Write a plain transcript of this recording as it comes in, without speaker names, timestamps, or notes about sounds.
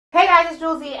Hey guys, it's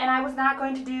Jouelzy, and I was not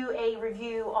going to do a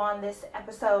review on this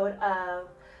episode of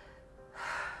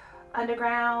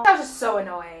Underground. I was just so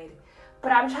annoyed,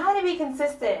 but I'm trying to be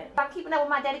consistent. I'm keeping up with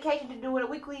my dedication to doing a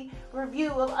weekly review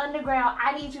of Underground.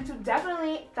 I need you to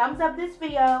definitely thumbs up this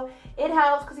video. It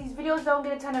helps because these videos don't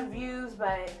get a ton of views,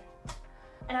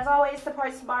 and as always,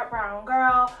 support Smart Brown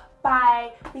Girl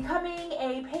by becoming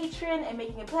a patron and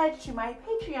making a pledge to my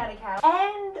Patreon account,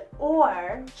 and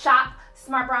or shop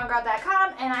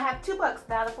smartbrownngirl.com. And I have two books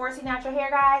now, the 4C Natural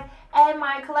Hair Guide and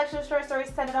my collection of short stories,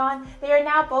 Set It On. They are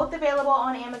now both available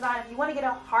on Amazon. If you want to get a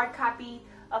hard copy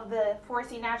of the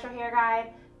 4C Natural Hair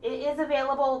Guide, it is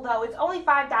available, though it's only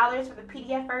 $5 for the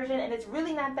PDF version, and it's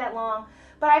really not that long.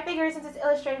 But I figured since it's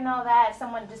illustrated and all that, if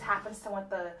someone just happens to want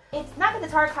it's not that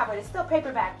it's hardcover, it's still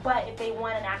paperback, but if they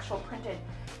want an actual printed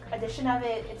edition of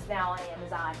it, it's now on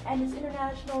Amazon, and it's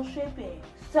international shipping.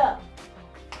 So,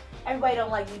 everybody don't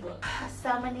like ebooks.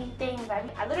 So many things.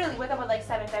 I literally wake up at like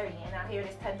 7:30, and now here it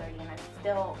is 10:30, and I'm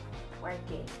still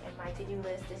working, and my to-do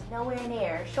list is nowhere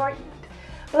near shortened.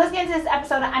 But let's get into this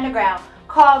episode of Underground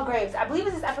called Graves. I believe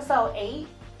this is episode 8.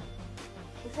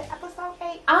 Is it episode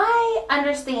 8? I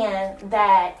understand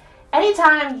that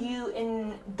anytime you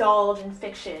indulge in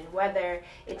fiction, whether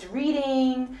it's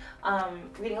reading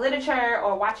literature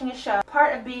or watching a show,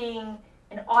 part of being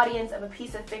an audience of a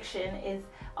piece of fiction is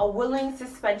a willing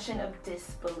suspension of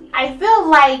disbelief. I feel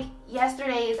like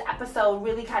yesterday's episode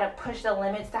really kind of pushed the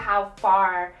limits to how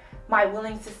far my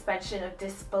willing suspension of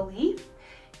disbelief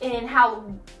and how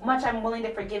much I'm willing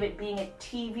to forgive it being a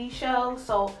TV show,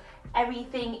 so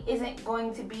everything isn't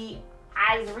going to be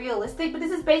as realistic. But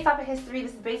this is based off of history.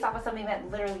 This is based off of something that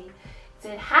literally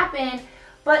did happen.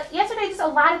 But yesterday, just a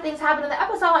lot of things happened in the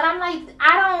episode, and I'm like,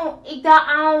 I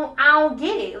don't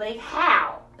get it. Like,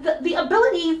 how? The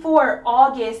ability for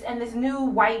August and this new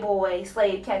white boy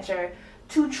slave catcher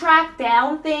to track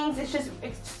down things, it's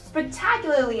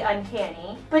spectacularly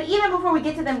uncanny. But even before we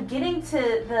get to them getting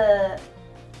to the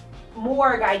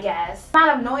morgue, I guess, the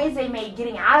amount of noise they made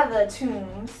getting out of the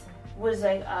tombs was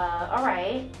like, all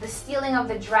right. The stealing of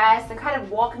the dress, the kind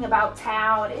of walking about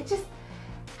town, it just,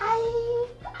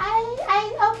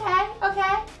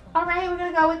 okay, all right, we're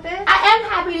gonna go with this. I am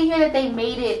happy to hear that they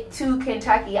made it to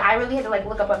Kentucky. I really had to like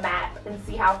look up a map and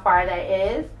see how far that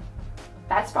is.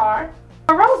 That's far.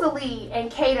 For Rosalie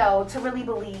and Kato to really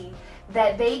believe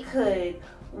that they could,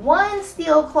 one,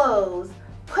 steal clothes,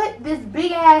 put this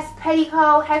big ass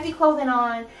petticoat, heavy clothing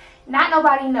on, not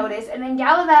nobody noticed, and then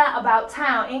gallivant about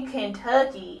town in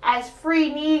Kentucky as free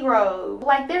Negroes.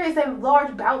 Like, there is a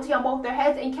large bounty on both their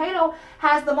heads, and Kato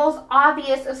has the most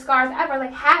obvious of scars ever.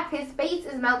 Like, half his face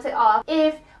is melted off.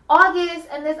 If August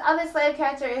and this other slave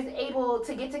catcher is able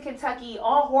to get to Kentucky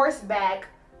on horseback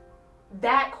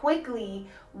that quickly,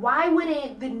 why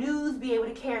wouldn't the news be able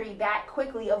to carry that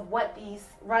quickly of what these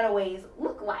runaways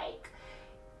look like?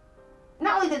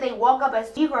 Not only did they walk up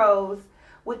as Negroes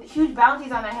with huge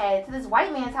bounties on their head to this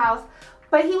white man's house,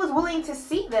 but he was willing to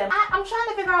see them. I'm trying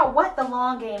to figure out what the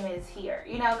long game is here.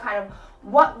 You know, kind of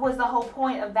what was the whole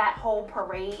point of that whole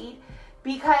parade,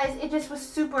 because it just was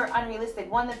super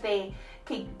unrealistic. One, that they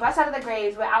could bust out of the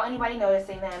graves without anybody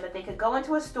noticing them, that they could go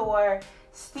into a store,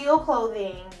 steal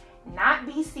clothing, not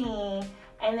be seen,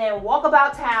 and then walk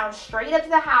about town straight up to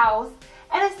the house.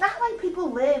 And it's not like people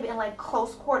live in like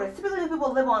close quarters. Typically when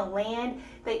people live on land,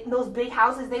 those big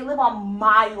houses, they live on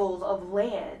miles of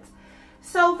land.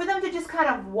 So for them to just kind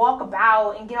of walk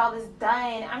about and get all this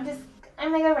done, I'm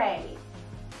like, all right.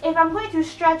 If I'm going to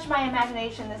stretch my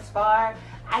imagination this far,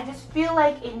 I just feel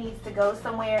like it needs to go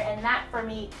somewhere, and that for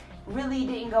me really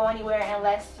didn't go anywhere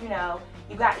unless, you know,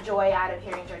 you got joy out of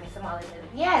hearing Journey Somali play the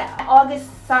piano. August's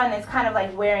son is kind of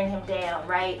like wearing him down,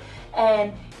 right?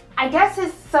 And I guess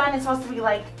his son is supposed to be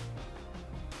like,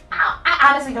 I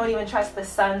honestly don't even trust the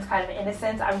son's kind of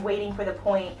innocence. I'm waiting for the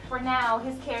point. For now,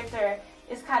 his character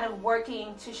is kind of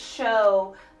working to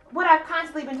show what I've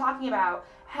constantly been talking about,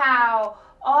 how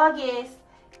August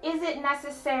isn't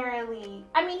necessarily,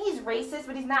 I mean, he's racist,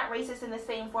 but he's not racist in the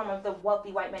same form of the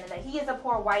wealthy white man, in that he is a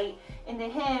poor white, and to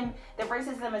him, the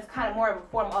racism is kind of more of a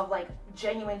form of like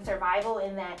genuine survival,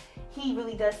 in that he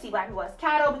really does see black people as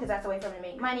cattle because that's a way for him to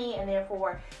make money and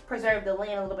therefore preserve the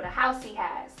land, a little bit of house he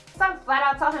has. Some flat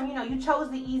out tell him, you know, you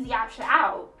chose the easy option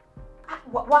out.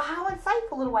 Well, how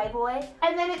insightful, little white boy.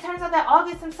 And then it turns out that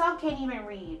August himself can't even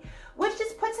read, which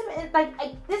just puts him in,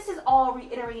 like this is all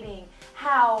reiterating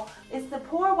how it's the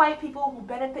poor white people who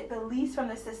benefit the least from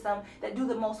the system that do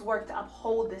the most work to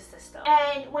uphold this system.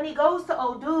 And when he goes to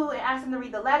Odu and asks him to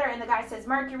read the letter, and the guy says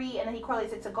mercury, and then he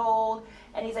correlates it to gold,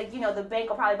 and he's like, you know, the bank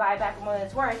will probably buy it back for more than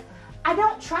it's worth, I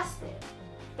don't trust it.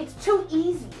 it's too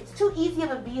easy. It's too easy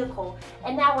of a vehicle.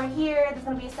 And now we're here, there's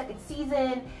gonna be a second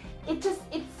season. It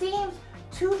seems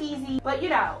too easy, but you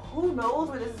know, who knows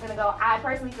where this is gonna go. I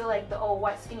personally feel like the old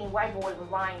skinny white boy was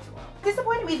lying to him.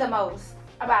 Disappointed me the most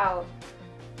about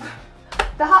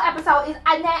the whole episode is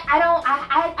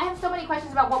I have so many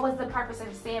questions about what was the purpose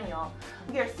of Samuel.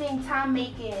 We are seeing Tom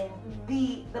making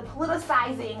the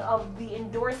politicizing of the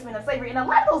endorsement of slavery, and a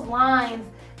lot of those lines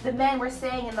the men were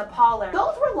saying in the parlor,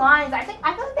 those were lines I feel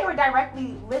like they were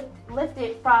directly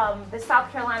lifted from the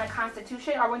South Carolina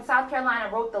Constitution, or when South Carolina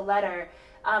wrote the letter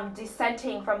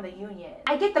dissenting from the Union.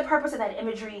 I get the purpose of that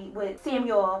imagery with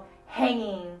Samuel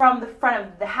hanging from the front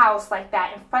of the house like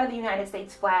that in front of the United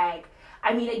States flag.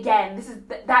 I mean, again,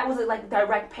 that was like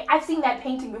direct paint. I've seen that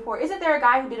painting before. Isn't there a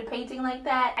guy who did a painting like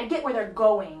that? I get where they're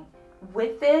going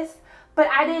with this, but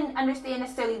I didn't understand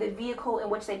necessarily the vehicle in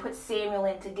which they put Samuel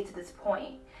in to get to this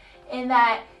point. In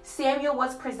that Samuel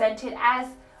was presented as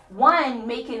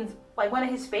Macon's, like, one of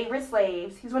his favorite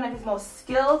slaves. He's one of his most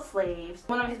skilled slaves,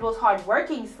 one of his most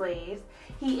hardworking slaves.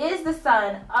 He is the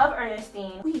son of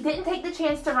Ernestine. He didn't take the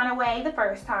chance to run away the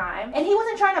first time. And he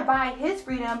wasn't trying to buy his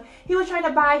freedom. He was trying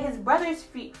to buy his brother's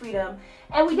freedom.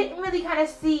 And we didn't really kind of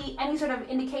see any sort of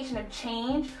indication of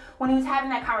change when he was having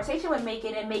that conversation with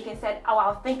Macon, and Macon said, oh,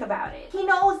 I'll think about it. He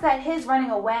knows that his running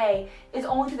away is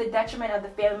only to the detriment of the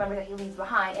family members that he leaves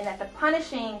behind, and that the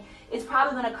punishing is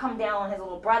probably going to come down on his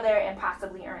little brother and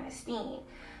possibly Ernestine.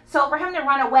 So for him to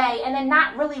run away, and then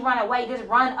not really run away, just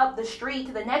run up the street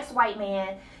to the next white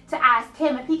man to ask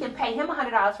him if he can pay him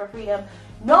 $100 for freedom,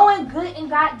 knowing good and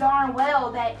god darn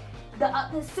well that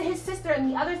his sister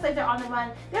and the other slaves are on the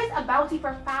run, there's a bounty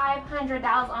for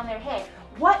 $500 on their head.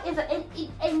 What is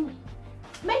and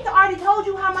Macon already told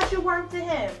you how much you're worth to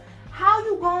him. How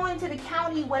you going to the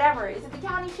county, whatever, is it the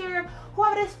county sheriff,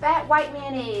 whoever this fat white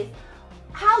man is,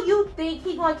 how you think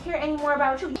he gonna care any more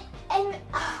about you? And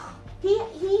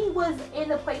he was in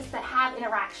the place to have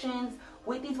interactions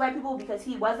with these white people because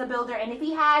he was a builder, and if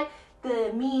he had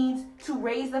the means to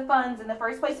raise the funds in the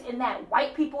first place, in that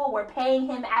white people were paying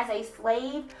him as a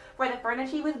slave for the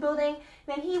furniture he was building,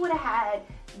 then he would have had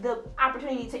the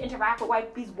opportunity to interact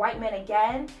with these white men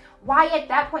again. Why at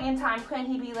that point in time couldn't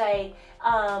he be like,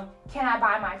 can I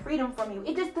buy my freedom from you?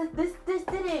 It just, this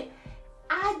didn't,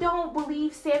 I don't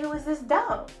believe Samuel is this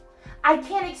dumb. I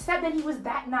can't accept that he was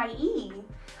that naive.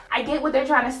 I get what they're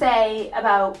trying to say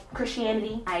about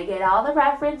Christianity. I get all the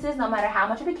references, no matter how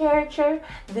much of a character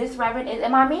this reverend is.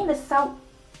 And my man is so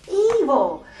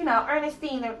evil. You know,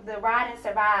 Ernestine, the ride and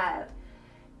survive,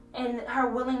 and her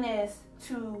willingness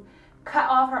to cut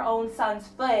off her own son's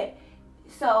foot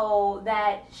so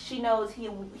that she knows he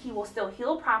will still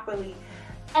heal properly.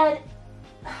 And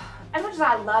as much as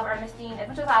I love Ernestine, as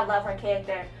much as I love her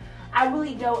character, I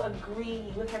really don't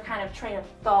agree with her kind of train of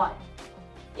thought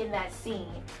in that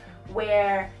scene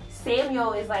where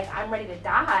Samuel is like, I'm ready to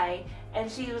die,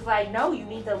 and she was like, no, you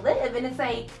need to live. And it's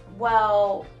like,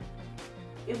 well,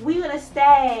 if we're gonna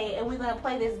stay and we're gonna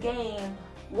play this game,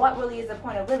 what really is the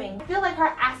point of living? I feel like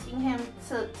her asking him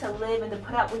to live and to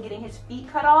put up with getting his feet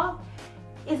cut off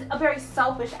is a very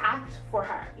selfish act for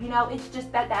her. You know, it's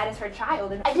just that is her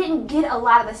child. And I didn't get a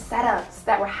lot of the setups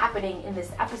that were happening in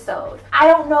this episode. I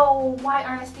don't know why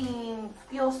Ernestine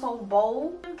feels so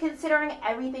bold considering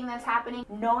everything that's happening,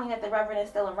 knowing that the Reverend is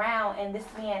still around and this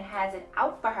man has it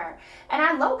out for her. And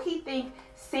I low-key think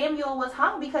Samuel was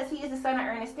hung because he is the son of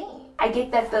Ernestine. I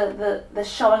get that the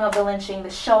showing of the lynching, the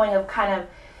showing of kind of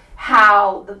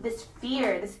how this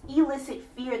fear, this illicit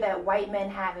fear that white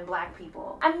men have in black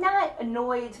people. I'm not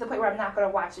annoyed to the point where I'm not going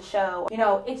to watch the show. You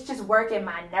know, it's just working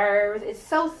my nerves. It's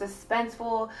so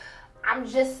suspenseful. I'm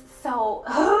just so,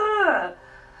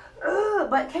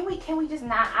 but can we just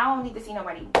not, I don't need to see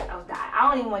nobody else die. I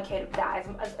don't even want Kato to die.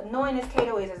 As annoying as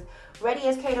Kato is, as ready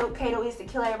as Kato is to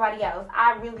kill everybody else,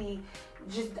 I really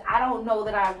just, I don't know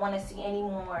that I want to see any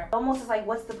more. Almost it's like,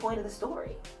 what's the point of the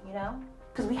story, you know?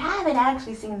 Because we haven't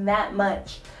actually seen that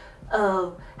much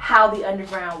of how the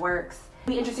underground works.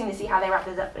 It'll be interesting to see how they wrap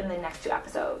this up in the next 2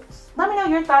 episodes. Let me know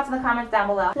your thoughts in the comments down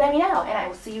below. Let me know, and I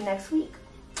will see you next week.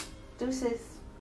 Deuces.